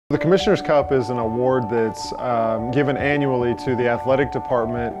The Commissioner's Cup is an award that's given annually to the athletic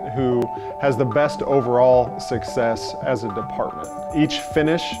department who has the best overall success as a department. Each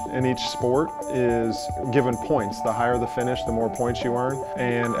finish in each sport is given points. The higher the finish, the more points you earn.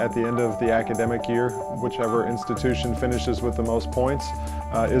 And at the end of the academic year, whichever institution finishes with the most points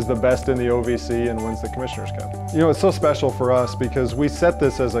is the best in the OVC and wins the Commissioner's Cup. You know, it's so special for us because we set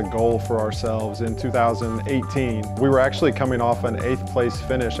this as a goal for ourselves in 2018. We were actually coming off an 8th place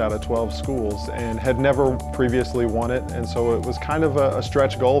finish out of 12 schools and had never previously won it, and so it was kind of a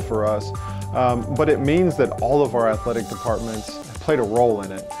stretch goal for us. But it means that all of our athletic departments played a role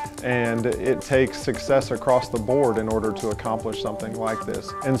in it, and it takes success across the board in order to accomplish something like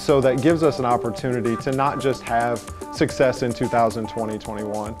this. And so that gives us an opportunity to not just have success in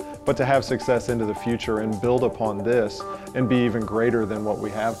 2020-21, but to have success into the future and build upon this and be even greater than what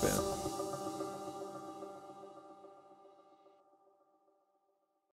we have been.